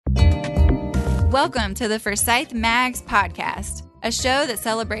Welcome to the Forsyth Mags podcast, a show that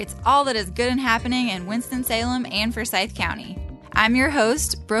celebrates all that is good and happening in Winston-Salem and Forsyth County. I'm your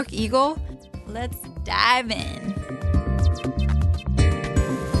host, Brooke Eagle. Let's dive in.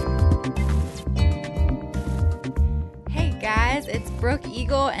 Hey guys, it's Brooke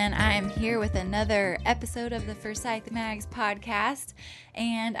Eagle, and I am here with another episode of the Forsyth Mags podcast.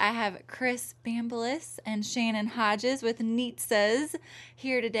 And I have Chris Bambulis and Shannon Hodges with Neatsas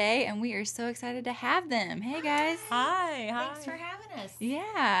here today, and we are so excited to have them. Hey guys. Hi. Thanks for having us.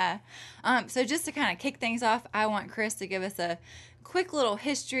 Yeah. So just to kind of kick things off, I want Chris to give us a quick little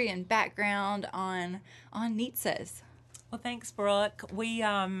history and background on Neatsas. Well, thanks, Brooke. We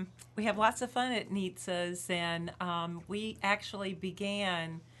have lots of fun at Neatsas, and we actually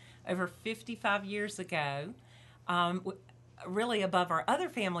began over 55 years ago, really above our other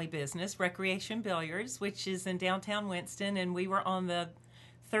family business, Recreation Billiards, which is in downtown Winston, and we were on the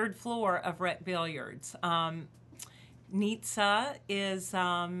third floor of Rec Billiards. Neatsa is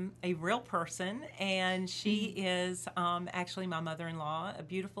a real person, and she is actually my mother-in-law, a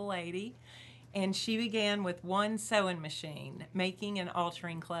beautiful lady, and she began with one sewing machine, making and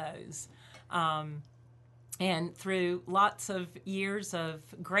altering clothes. And through lots of years of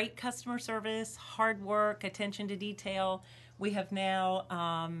great customer service, hard work, attention to detail, we have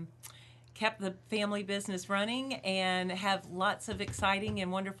now kept the family business running and have lots of exciting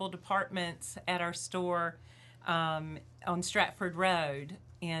and wonderful departments at our store on Stratford Road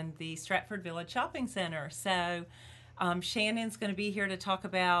in the Stratford Village Shopping Center. So Shannon's going to be here to talk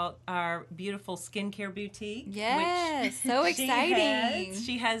about our beautiful skincare boutique. Yes, so exciting.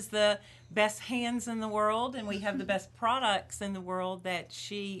 She has the best hands in the world, and we have the best products in the world that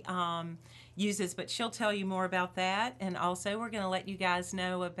she uses, but she'll tell you more about that. And also we're going to let you guys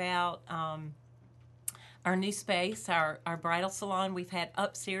know about our new space, our bridal salon we've had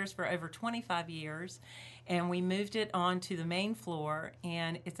upstairs for over 25 years. And we moved it onto the main floor,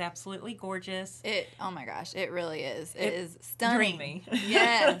 and it's absolutely gorgeous. Oh my gosh, it really is. It is stunning. Dreamy.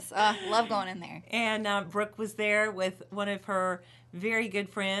 Yes, love going in there. And Brooke was there with one of her very good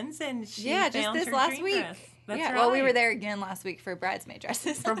friends, and she just found this her last dream week. dress. That's yeah, right. well, we were there again last week for bridesmaid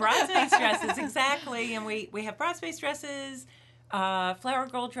dresses. For bridesmaid dresses, exactly. And we have bridesmaid dresses, flower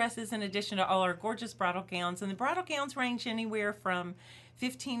girl dresses, in addition to all our gorgeous bridal gowns. And the bridal gowns range anywhere from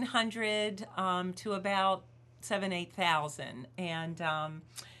 $1,500 to about $8,000, and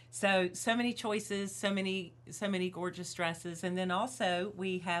so many choices, so many gorgeous dresses. And then also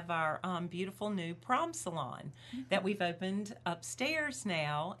we have our beautiful new prom salon that we've opened upstairs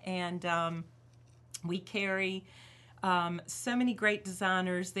now, and we carry so many great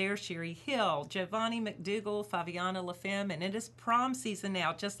designers there: Sherry Hill, Giovanni McDougall, Fabiana LaFemme, and it is prom season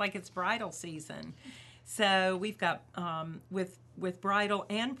now, just like it's bridal season. So we've got with bridal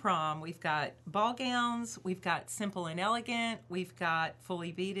and prom, we've got ball gowns, we've got simple and elegant, we've got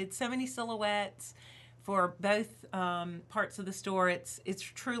fully beaded, so many silhouettes for both parts of the store. It's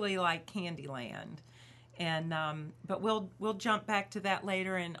truly like Candyland. And but we'll jump back to that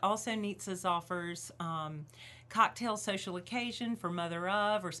later. And also Neatsas offers cocktail social occasion for mother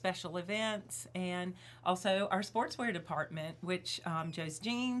of or special events, and also our sportswear department, which Joe's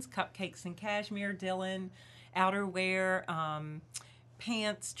Jeans, Cupcakes and Cashmere, Dylan, outerwear,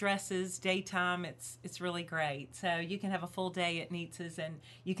 pants, dresses, daytime. It's really great. So you can have a full day at Neatsas, and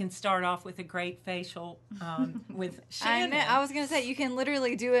you can start off with a great facial with Shannon. I was going to say, you can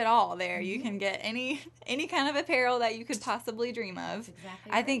literally do it all there. You can get any kind of apparel that you could possibly dream of.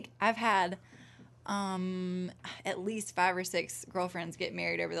 Exactly. I think I've had at least 5 or 6 girlfriends get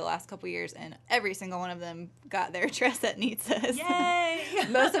married over the last couple years, and every single one of them got their dress at Neatsas. Yay!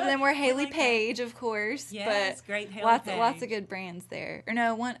 Most of them were Haley Page, of course. Yes, but great Haley lots Page. of good brands there. Or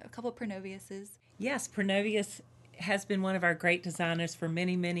no, a couple of Pronoviuses. Yes, Pronovius has been one of our great designers for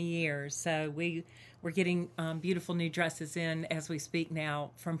many, many years. So we're getting beautiful new dresses in as we speak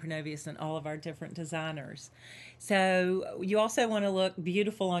now from Pronovius and all of our different designers. So you also want to look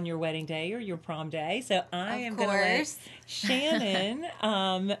beautiful on your wedding day or your prom day. So I am going to let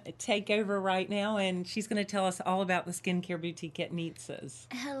Shannon take over right now, and she's going to tell us all about the skincare boutique at Neatsas.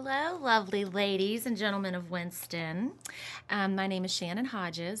 Hello, lovely ladies and gentlemen of Winston. My name is Shannon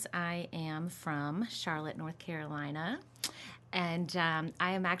Hodges. I am from Charlotte, North Carolina. And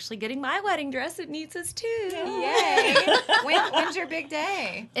I am actually getting my wedding dress at Neatsas too. Yay! When's your big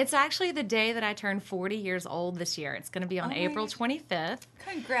day? It's actually the day that I turned 40 years old this year. It's going to be on April 25th.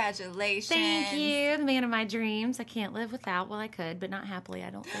 Congratulations. Thank you. The man of my dreams. I can't live without. Well, I could, but not happily, I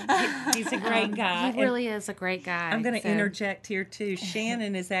don't think. He's a great guy. He really is a great guy. I'm going to interject here too.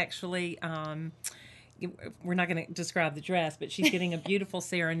 Shannon is actually we're not going to describe the dress, but she's getting a beautiful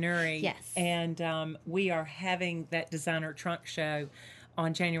Sarah Nuri. Yes. And we are having that designer trunk show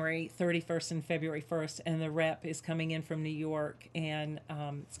on January 31st and February 1st, and the rep is coming in from New York, and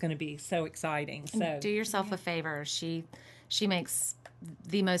it's going to be so exciting. So do yourself a favor. She makes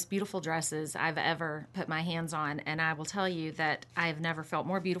the most beautiful dresses I've ever put my hands on, and I will tell you that I've never felt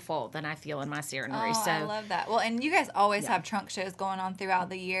more beautiful than I feel in my Sarah Nuri. Oh, I love that. Well, and you guys always have trunk shows going on throughout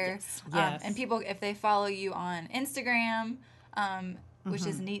the year. Yes. And people, if they follow you on Instagram, which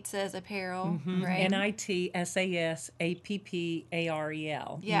is Nietzsche's Apparel, right?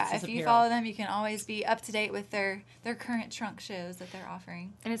 NITSASAPPAREL. Yeah, if you follow them, you can always be up to date with their current trunk shows that they're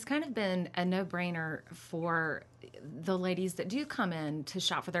offering. And it's kind of been a no-brainer for the ladies that do come in to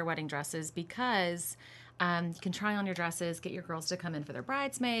shop for their wedding dresses, because you can try on your dresses, get your girls to come in for their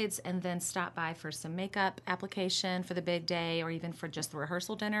bridesmaids, and then stop by for some makeup application for the big day, or even for just the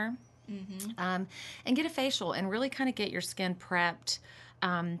rehearsal dinner. And get a facial and really kind of get your skin prepped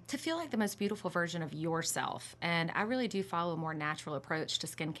to feel like the most beautiful version of yourself. And I really do follow a more natural approach to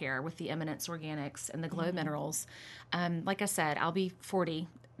skincare with the Eminence Organics and the Glow Minerals. Like I said, I'll be 40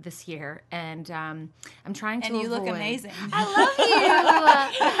 this year, and I'm trying to And you avoid... look amazing. I love you.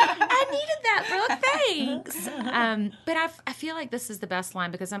 I needed that, Brooke. Thanks. But I feel like this is the best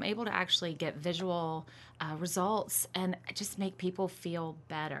line because I'm able to actually get visual results and just make people feel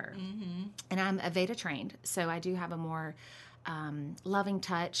better. And I'm Aveda trained, so I do have a more loving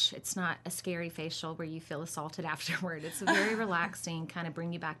touch. It's not a scary facial where you feel assaulted afterward. It's very relaxing, kind of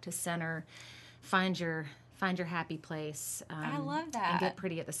bring you back to center, find your happy place. I love that. And get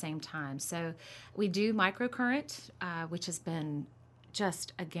pretty at the same time. So we do microcurrent, which has been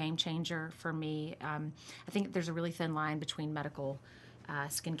just a game changer for me. I think there's a really thin line between medical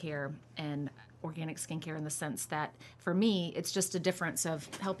skincare and organic skincare in the sense that for me, it's just a difference of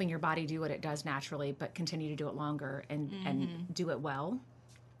helping your body do what it does naturally, but continue to do it longer and do it well.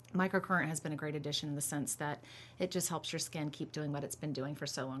 Microcurrent has been a great addition in the sense that it just helps your skin keep doing what it's been doing for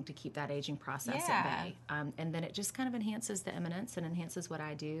so long to keep that aging process at bay. And then it just kind of enhances the Eminence and enhances what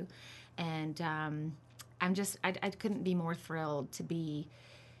I do. And I couldn't be more thrilled to be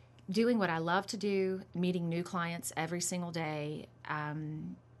doing what I love to do, meeting new clients every single day,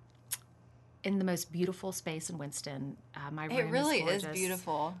 in the most beautiful space in Winston. My room It really is is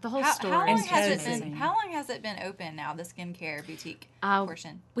beautiful. The whole How store long is has it amazing. been? How long has it been open now? The skincare boutique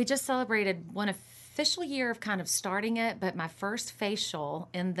portion. We just celebrated one official year of kind of starting it, but my first facial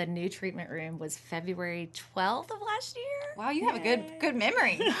in the new treatment room was February 12th of last year. Wow, you have a good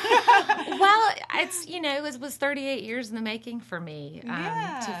memory. Well, it was 38 years in the making for me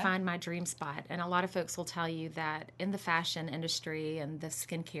to find my dream spot. And a lot of folks will tell you that in the fashion industry and the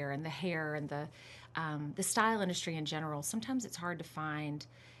skincare and the hair and the style industry in general, sometimes it's hard to find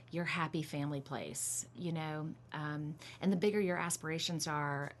your happy family place, and the bigger your aspirations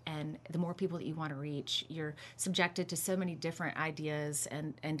are and the more people that you want to reach, you're subjected to so many different ideas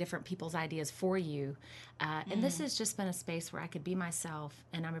and different people's ideas for you. And this has just been a space where I could be myself,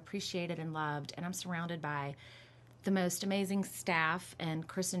 and I'm appreciated and loved, and I'm surrounded by the most amazing staff, and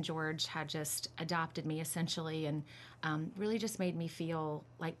Chris and George had just adopted me essentially and really just made me feel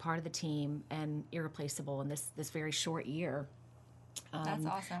like part of the team and irreplaceable in this very short year. That's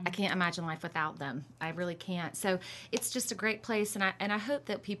awesome. I can't imagine life without them. I really can't. So it's just a great place, and I hope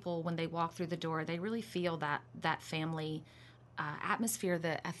that people, when they walk through the door, they really feel that family atmosphere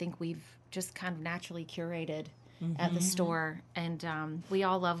that I think we've just kind of naturally curated at the store, and we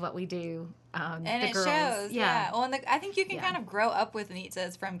all love what we do. And the it girls, shows, yeah. Well, and I think you can kind of grow up with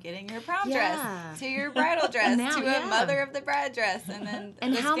Nietzsche's from getting your prom dress to your bridal dress now, to a mother of the bride dress, and then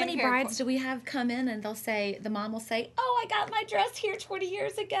and the how many skincare brides do we have come in and they'll say, the mom will say, "Oh, I got my dress here 20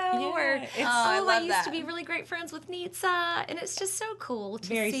 years ago," or I used to be really great friends with Nietzsche, and it's just so cool to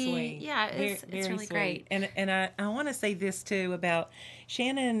very see. Sweet. Yeah, it's really sweet. great. And I want to say this too about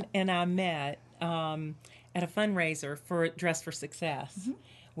Shannon and I met at a fundraiser for Dress for Success.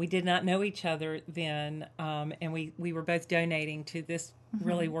 We did not know each other then, and we were both donating to this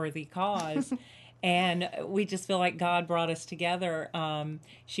really worthy cause. And we just feel like God brought us together.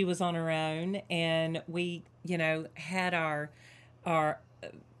 She was on her own, and we, had our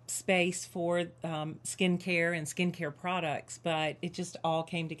space for skincare and skincare products, but it just all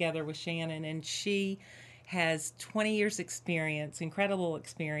came together with Shannon, and she has 20 years experience, incredible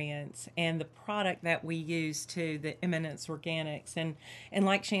experience, and the product that we use too, the Eminence Organics. And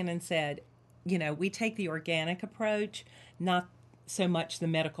like Shannon said, we take the organic approach, not so much the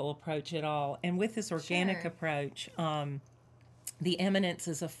medical approach at all. And with this organic approach, the Eminence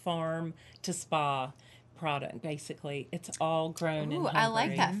is a farm to spa product, basically. It's all grown in Ooh, Hungary. I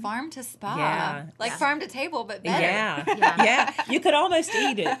like that. Farm to spa. Yeah. Like farm to table, but better. Yeah. Yeah. Yeah. You could almost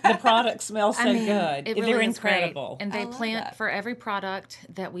eat it. The product smells so good. It really They're is great. incredible. And I they love plant that. for every product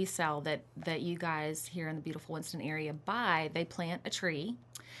that we sell that you guys here in the beautiful Winston area buy, they plant a tree.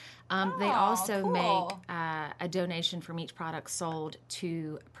 They Oh, also cool. make a donation from each product sold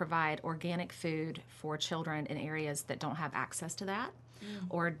to provide organic food for children in areas that don't have access to that,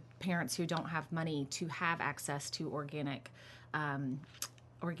 or parents who don't have money to have access to organic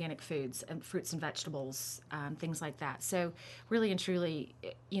foods and fruits and vegetables, things like that. So really and truly,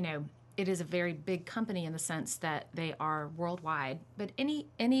 it is a very big company in the sense that they are worldwide. But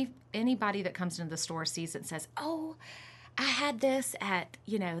anybody that comes into the store sees it and says, "Oh, I had this at,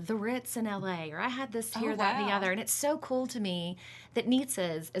 the Ritz in LA, or I had this here, that, and the wow. other." And it's so cool to me that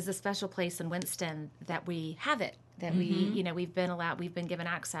Nietzsche's is a special place in Winston that we have it, that we've been given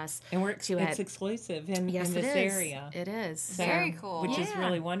access And to it's it. exclusive in Yes, this it is. area. It is. So- Very cool. Which is Yeah.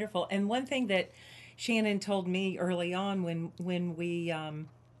 really wonderful. And one thing that Shannon told me early on when we began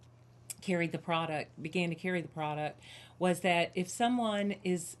to carry the product, was that if someone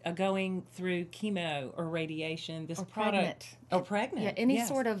is going through chemo or radiation, this product pregnant, Yeah, any yes.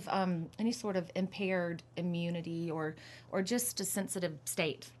 sort of impaired immunity or just a sensitive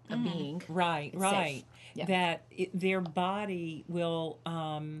state of being. Right, It's right. safe. Yeah. That their body will,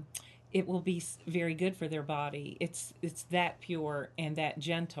 it will be very good for their body. It's that pure and that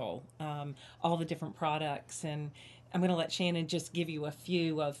gentle. All the different products, and I'm going to let Shannon just give you a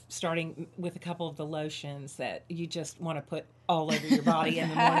few of, starting with a couple of the lotions that you just want to put all over your body in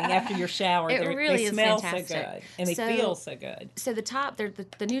the morning after your shower. It really they is smell fantastic. so good, and they So- feel so good. So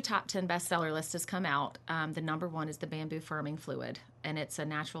the new top 10 bestseller list has come out. The number one is the Bamboo Firming Fluid, and it's a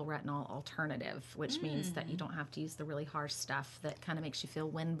natural retinol alternative, which means that you don't have to use the really harsh stuff that kind of makes you feel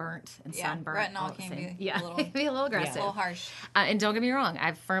windburnt and Yeah, sunburnt. all retinol at the can same- be yeah, a little- it can be a little aggressive. A little harsh. And don't get me wrong,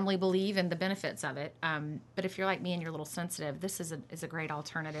 I firmly believe in the benefits of it. But if you're like me and you're a little sensitive, this is a great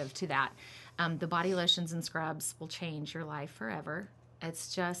alternative to that. The body lotions and scrubs will change your life forever.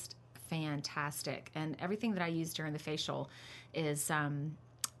 It's just fantastic. And everything that I use during the facial is,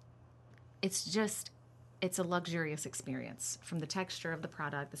 it's a luxurious experience, from the texture of the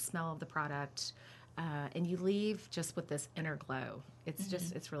product, the smell of the product, and you leave just with this inner glow. It's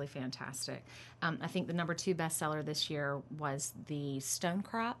it's really fantastic. I think the number 2 bestseller this year was the Stone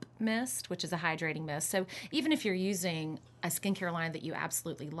Crop Mist, which is a hydrating mist. So even if you're using a skincare line that you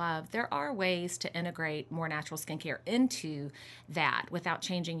absolutely love, there are ways to integrate more natural skincare into that without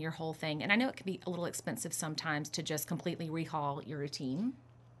changing your whole thing. And I know it can be a little expensive sometimes to just completely rehaul your routine,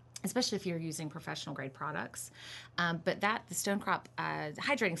 especially if you're using professional grade products. But the Stone Crop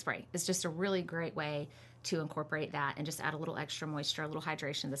hydrating spray is just a really great way to incorporate that and just add a little extra moisture, a little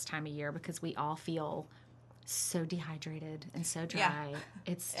hydration this time of year, because we all feel so dehydrated and so dry. Yeah.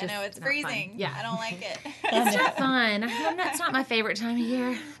 It's I just know, it's not fun. freezing. Yeah. I don't like it. It's not fun. It's not my favorite time of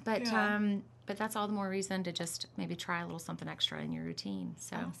year, but Yeah. but that's all the more reason to just maybe try a little something extra in your routine.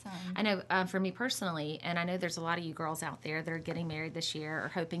 So Awesome. I know for me personally, and I know there's a lot of you girls out there that are getting married this year or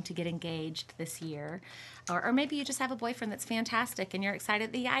hoping to get engaged this year, or maybe you just have a boyfriend that's fantastic and you're excited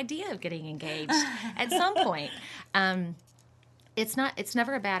at the idea of getting engaged at some point. It's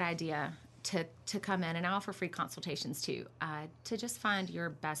never a bad idea to come in, and I offer free consultations too, to just find your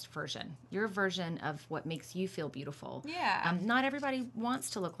best version, your version of what makes you feel beautiful. Yeah. Not everybody wants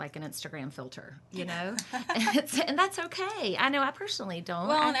to look like an Instagram filter, and that's okay. I know I personally don't.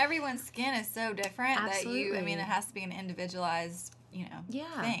 Well, and everyone's skin is so different that Absolutely. it has to be an individualized,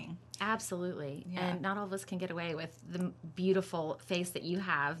 thing. Absolutely. Yeah. And not all of us can get away with the beautiful face that you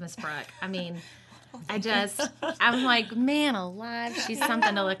have, Miss Brooke. I mean, I'm like, man alive, she's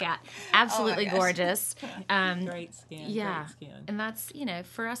something to look at. Absolutely gosh. gorgeous. Great skin. Yeah. Great skin. And that's,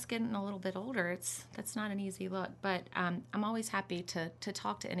 for us getting a little bit older, that's not an easy look. But I'm always happy to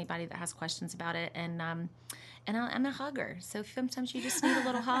talk to anybody that has questions about it. And I'm a hugger. So if sometimes you just need a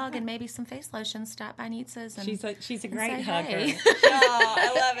little hug and maybe some face lotion, stop by Nietzsche's. And She's a and great say hugger. hey. Oh,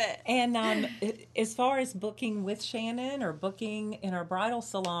 I love it. And as far as booking with Shannon or booking in our bridal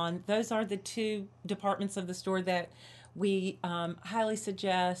salon, those are the 2 departments of the store that we highly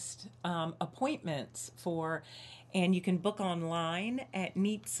suggest appointments for. And you can book online at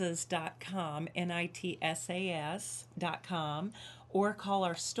Nietzsche's.com, NITSAS.com, or call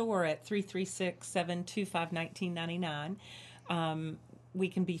our store at 336-725-1999. We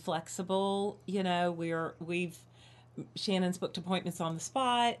can be flexible. Shannon's booked appointments on the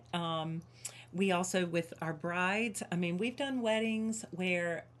spot. we also, with our brides, I mean, we've done weddings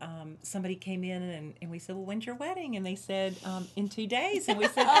where somebody came in and we said, well, when's your wedding? And they said, in 2 days. And we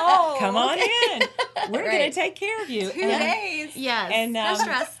said, Oh, come on in. We're going Right. to take care of you. 2 And- days. Yes. And, no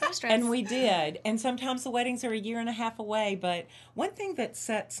stress. No stress. And we did. And sometimes the weddings are a year and a half away. But one thing that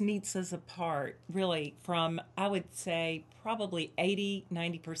sets Nitzas apart, really, from, I would say, probably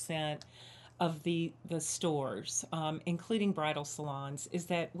 80-90% of the stores, including bridal salons, is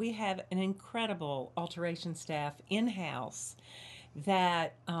that we have an incredible alteration staff in-house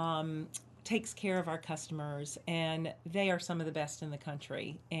that takes care of our customers, and they are some of the best in the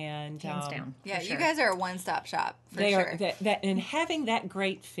country. And Hands down. Yeah, for you sure. guys are a one-stop shop for they sure. are that and having that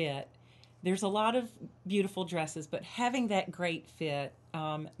great fit. There's a lot of beautiful dresses, but having that great fit,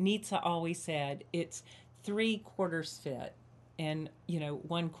 Nitsa always said it's 3/4 fit, and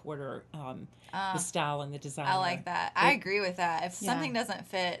 1/4 the style and the design. I like that. I agree with that. If Yeah. something doesn't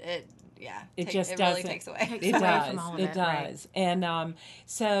fit, It it just really doesn't. takes away. Takes It away does. from all of It it, right. does. And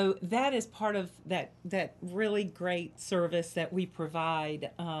so that is part of that really great service that we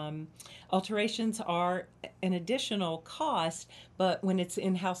provide. Alterations are an additional cost, but when it's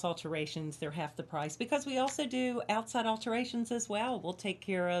in-house alterations, they're half the price, because we also do outside alterations as well. We'll take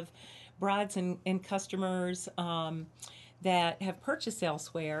care of brides and customers that have purchased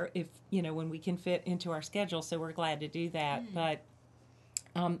elsewhere, if when we can fit into our schedule. So we're glad to do that. But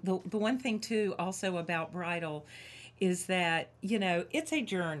the one thing too also about bridal is that it's a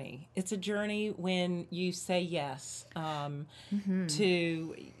journey. It's a journey when you say yes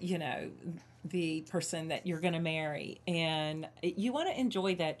to the person that you're going to marry, and you want to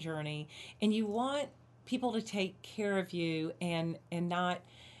enjoy that journey, and you want people to take care of you and not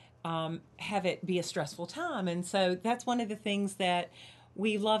have it be a stressful time. And so that's one of the things that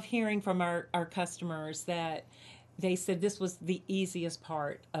we love hearing from our customers, that they said this was the easiest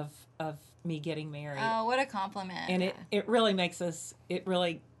part of me getting married. Oh, what a compliment. And it really makes us, it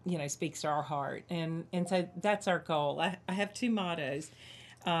really, speaks to our heart. And so that's our goal. I have 2 mottos.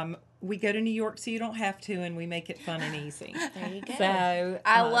 We go to New York so you don't have to, and we make it fun and easy. There you go. So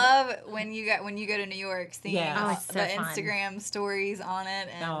I love when you go to New York, seeing Yeah. Oh, it's so the fun. Instagram stories on it,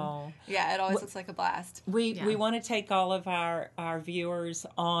 and Oh. yeah, it always looks like a blast. We Yeah. want to take all of our viewers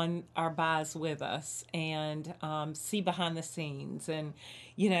on our buys with us, and see behind the scenes. And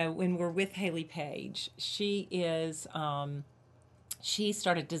when we're with Haley Page, she is she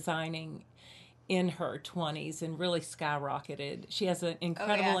started designing in her 20s and really skyrocketed. She has an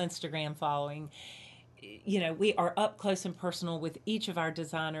incredible Instagram following. We are up close and personal with each of our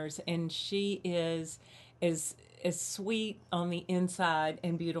designers, and she is as sweet on the inside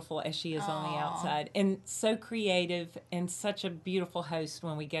and beautiful as she is on the outside, and so creative, and such a beautiful host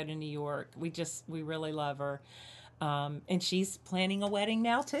when we go to New York. We really love her. And she's planning a wedding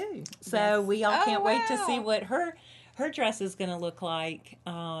now too. So we all can't wait to see what her dress is going to look like.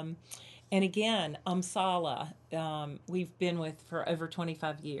 And again, Amsala, we've been with for over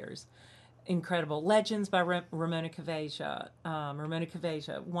 25 years. Incredible. Legends by Ramona Caveja. Ramona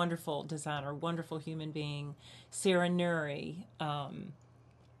Caveja, wonderful designer, wonderful human being. Sarah Nuri, and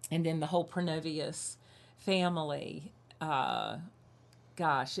then the whole Pronovius family.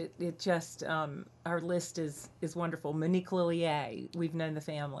 Gosh, it just, our list is wonderful. Monique Lillier, we've known the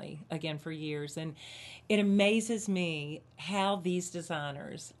family, again, for years. And it amazes me how these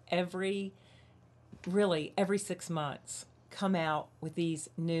designers, every 6 months, come out with these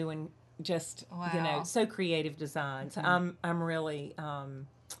new and just, Wow. so creative designs. I'm really,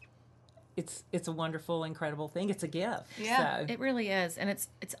 it's a wonderful, incredible thing. It's a gift. Yeah. So. It really is, and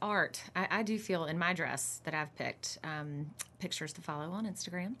it's art. I do feel in my dress that I've picked, pictures to follow on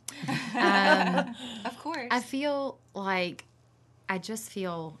Instagram. Of course. I feel like I just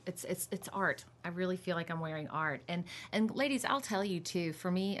feel it's art. I really feel like I'm wearing art. And ladies, I'll tell you too, for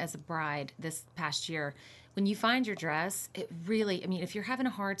me as a bride this past year, when you find your dress, it really, if you're having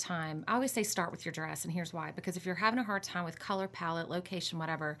a hard time, I always say start with your dress, and here's why. Because if you're having a hard time with color palette, location,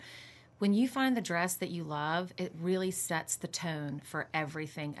 whatever, when you find the dress that you love, it really sets the tone for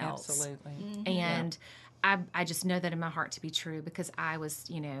everything else. Absolutely. And I just know that in my heart to be true, because I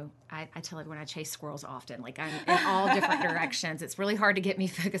was, I tell everyone I chase squirrels often. Like, I'm in all different directions. It's really hard to get me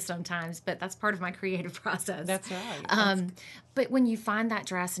focused sometimes, but that's part of my creative process. That's right. But when you find that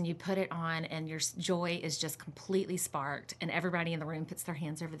dress and you put it on and your joy is just completely sparked, and everybody in the room puts their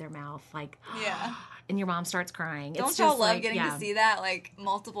hands over their mouth, like, Yeah. and your mom starts crying. Don't It's y'all just love like, getting yeah. to see that like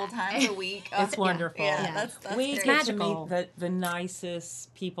multiple times a week? Oh, It's wonderful. Yeah, that's We great. get to magical. meet the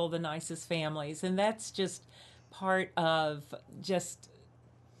nicest people, the nicest families, and that's just part of just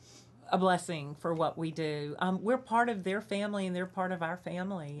a blessing for what we do. We're part of their family and they're part of our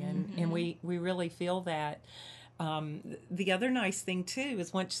family, and we really feel that. The other nice thing too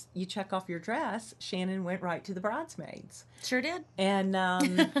is once you check off your dress, Shannon went right to the bridesmaids. Sure did. And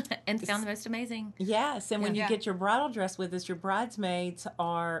And found the most amazing. yes, and when you Yeah. get your bridal dress with us, your bridesmaids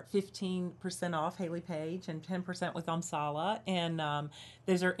are 15% off Haley Page and 10% with Amsala. And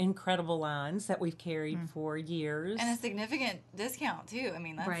those are incredible lines that we've carried for years. And a significant discount too. I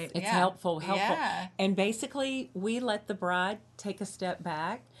mean, that's Right. It's yeah. helpful. Yeah. And basically, we let the bride take a step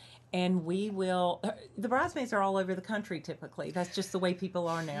back, and we will. The bridesmaids are all over the country typically. That's just the way people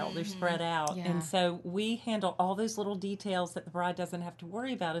are now. They're spread out. Yeah. And so we handle all those little details that the bride doesn't have to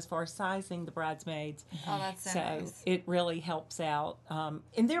worry about as far as sizing the bridesmaids. Oh, that's so nice. It really helps out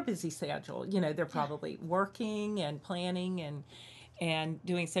in their busy schedule. You know, they're probably working and planning and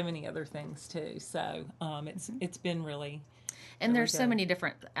doing so many other things too. So it's been really. And there's so good. many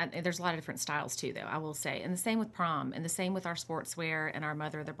different, there's a lot of different styles too, though, I will say. And the same with prom, and the same with our sportswear and our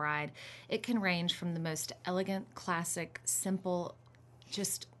Mother of the Bride. It can range from the most elegant, classic, simple,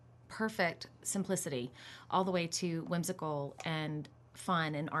 just perfect simplicity, all the way to whimsical and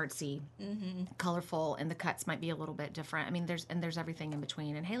fun and artsy, colorful, and the cuts might be a little bit different. I mean, there's everything in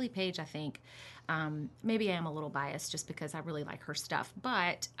between. And Haley Page, I think, maybe I am a little biased just because I really like her stuff,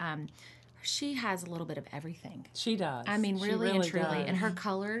 but she has a little bit of everything. She does. I mean, She really and truly. does. And her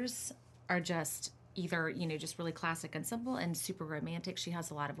colors are just either, just really classic and simple and super romantic. She has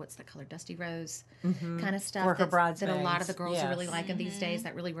a lot of what's that color, dusty rose kind of stuff For her that a lot of the bridesmaids, girls are really yes. liking these days,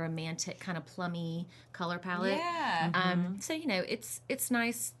 that really romantic kind of plummy color palette. Yeah. So, it's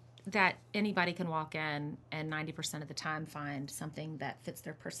nice that anybody can walk in and 90% of the time find something that fits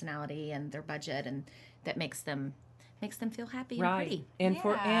their personality and their budget and that makes them feel happy and Right. pretty. And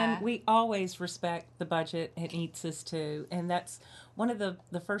Yeah. and we always respect the budget at Eats too. And that's one of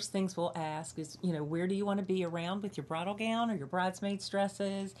the first things we'll ask is, where do you want to be around with your bridal gown or your bridesmaids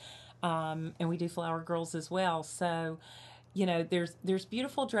dresses? And we do flower girls as well. So, there's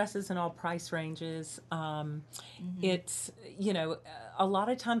beautiful dresses in all price ranges. It's, a lot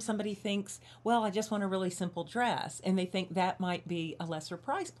of times somebody thinks, well, I just want a really simple dress. And they think that might be a lesser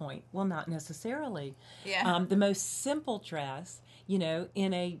price point. Well, not necessarily. Yeah. The most simple dress, in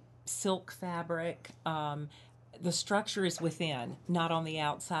a silk fabric, the structure is within, not on the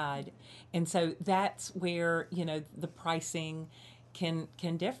outside. And so that's where, the pricing can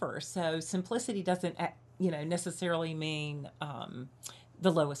differ. So simplicity doesn't, necessarily mean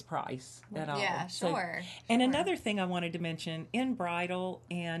the lowest price at all. Yeah, sure. And another thing I wanted to mention in bridal,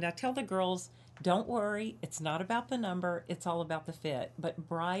 and I tell the girls, don't worry, it's not about the number, it's all about the fit. But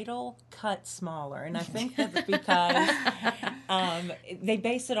bridal cut smaller, and I think that's because they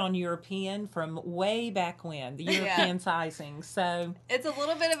base it on European from way back when, the European sizing. So It's a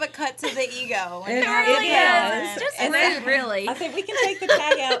little bit of a cut to the ego. It really is. It's just And rude, really. I think we can take the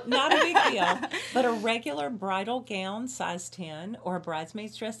tag out, not a big deal. But a regular bridal gown size 10 or a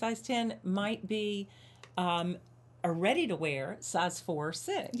bridesmaid's dress size 10 might be a ready-to-wear size 4 or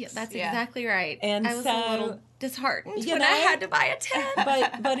 6. Yeah, that's Yeah. exactly right. And I was so, a little disheartened you when I know, had to buy a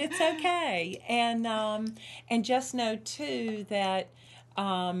 10. but it's okay. And just know too that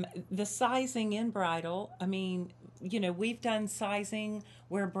the sizing in bridal, I mean, we've done sizing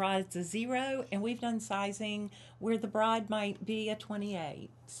where bride's a 0, and we've done sizing where the bride might be a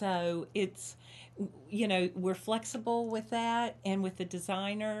 28. So it's, we're flexible with that, and with the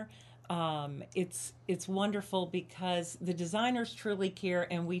designer. It's wonderful because the designers truly care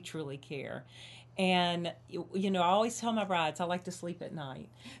and we truly care. And, I always tell my brides, I like to sleep at night.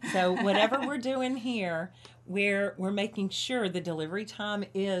 So whatever we're doing here, we're making sure the delivery time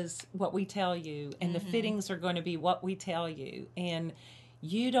is what we tell you and the fittings are going to be what we tell you. And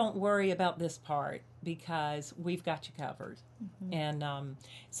you don't worry about this part because we've got you covered. And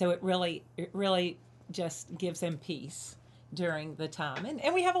so it really just gives them peace during the time,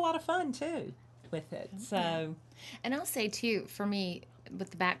 and we have a lot of fun too with it. So, And I'll say too, for me,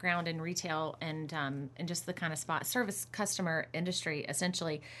 with the background in retail and just the kind of service customer industry,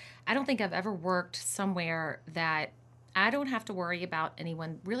 essentially, I don't think I've ever worked somewhere that I don't have to worry about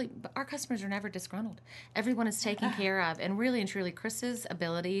anyone really. Our customers are never disgruntled. Everyone is taken care of, and really and truly, Chris's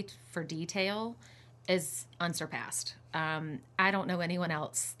ability for detail is unsurpassed. I don't know anyone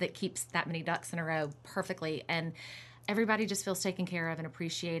else that keeps that many ducks in a row perfectly, and everybody just feels taken care of and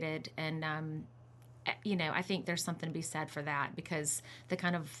appreciated. And, I think there's something to be said for that, because the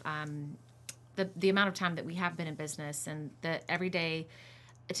kind of, the amount of time that we have been in business and the everyday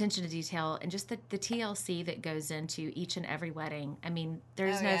attention to detail and just the TLC that goes into each and every wedding. I mean,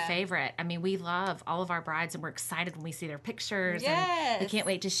 there's Oh, no yeah. favorite. I mean, we love all of our brides and we're excited when we see their pictures. Yes. And we can't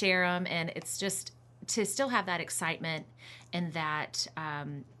wait to share them. And it's just to still have that excitement and that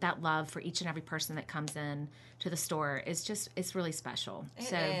that love for each and every person that comes in to the store is just, it's really special.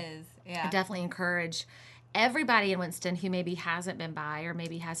 It is. Yeah. I definitely encourage everybody in Winston who maybe hasn't been by or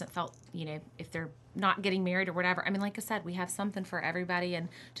maybe hasn't felt, if they're not getting married or whatever. I mean, like I said, we have something for everybody, and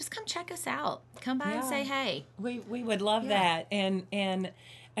just come check us out. Come by and say hey. We would love that. And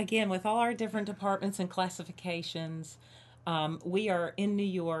again, with all our different departments and classifications, we are in New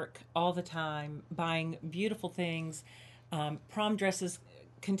York all the time buying beautiful things. Prom dresses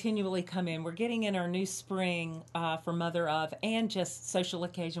continually come in. We're getting in our new spring for Mother of, and just social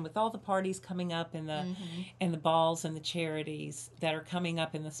occasion with all the parties coming up in the and the balls and the charities that are coming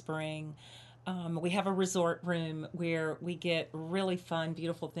up in the spring. We have a resort room where we get really fun,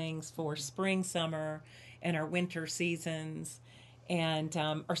 beautiful things for spring, summer, and our winter seasons. And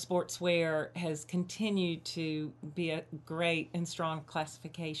our sportswear has continued to be a great and strong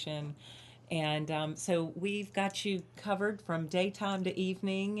classification. And so we've got you covered from daytime to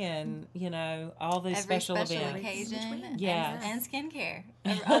evening, and all those Every special events. occasion. Yes. And skincare.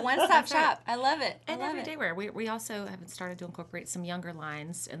 A one-stop shop. I love it. I And love everyday it. wear. We also have started to incorporate some younger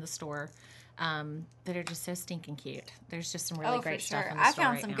lines in the store that are just so stinking cute. There's just some really great stuff in the I store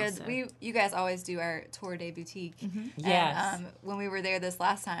found right some now, good. so. You guys always do our tour day boutique. Yes. And, when we were there this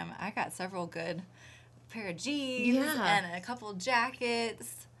last time, I got several good pair of jeans Yeah. and a couple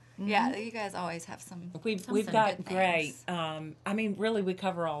jackets. Yeah, you guys always have some. We've got good great. things. I mean, really, we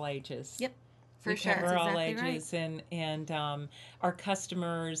cover all ages. Yep. For we sure. cover That's all exactly right. ages, and our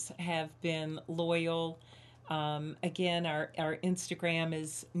customers have been loyal. Again, our Instagram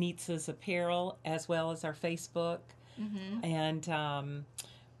is Nietzsche's Apparel, as well as our Facebook, and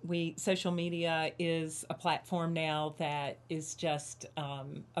social media is a platform now that is just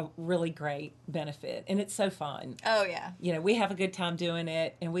a really great benefit, and it's so fun. Oh yeah. We have a good time doing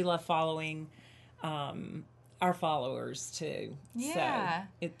it, and we love following our followers too. Yeah.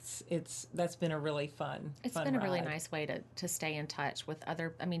 So that's been a really fun. It's fun been a really ride. nice way to stay in touch with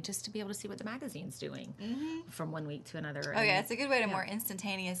other, just to be able to see what the magazine's doing from one week to another. Oh yeah, it's a good way to more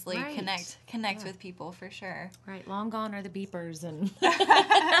instantaneously Right. connect with people for sure. Right, long gone are the beepers and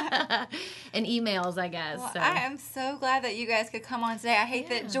and emails, I guess. Well, so. I am so glad that you guys could come on today. I hate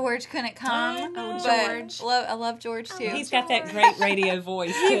that George couldn't come. know. but George. I love George too. He's got that great radio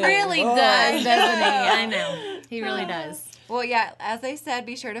voice too. He really does, doesn't he? I know. He really does. Well, yeah, as they said,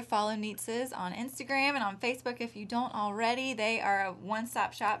 be sure to follow Nietzsche's on Instagram and on Facebook if you don't already. They are a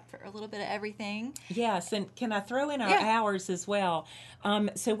one-stop shop for a little bit of everything. Yes, and can I throw in our Yeah. hours as well?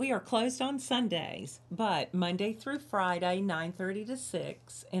 So we are closed on Sundays, but Monday through Friday, 9:30 to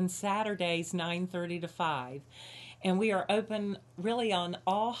 6, and Saturdays, 9:30 to 5. And we are open really on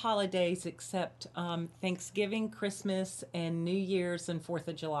all holidays except Thanksgiving, Christmas, and New Year's and 4th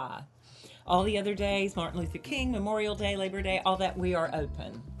of July. All the other days, Martin Luther King, Memorial Day, Labor Day, all that, we are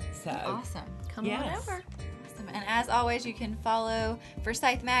open. So Awesome. Come Yes. on over. Awesome. And as always, you can follow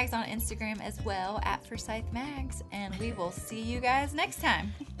Forsyth Mags on Instagram as well, at Forsyth Mags. And we will see you guys next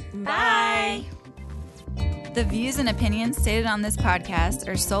time. bye. The views and opinions stated on this podcast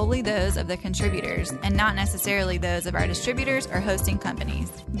are solely those of the contributors and not necessarily those of our distributors or hosting companies.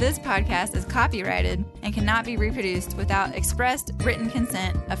 This podcast is copyrighted and cannot be reproduced without expressed written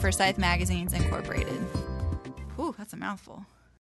consent of Forsyth Magazines Incorporated. Whew, that's a mouthful.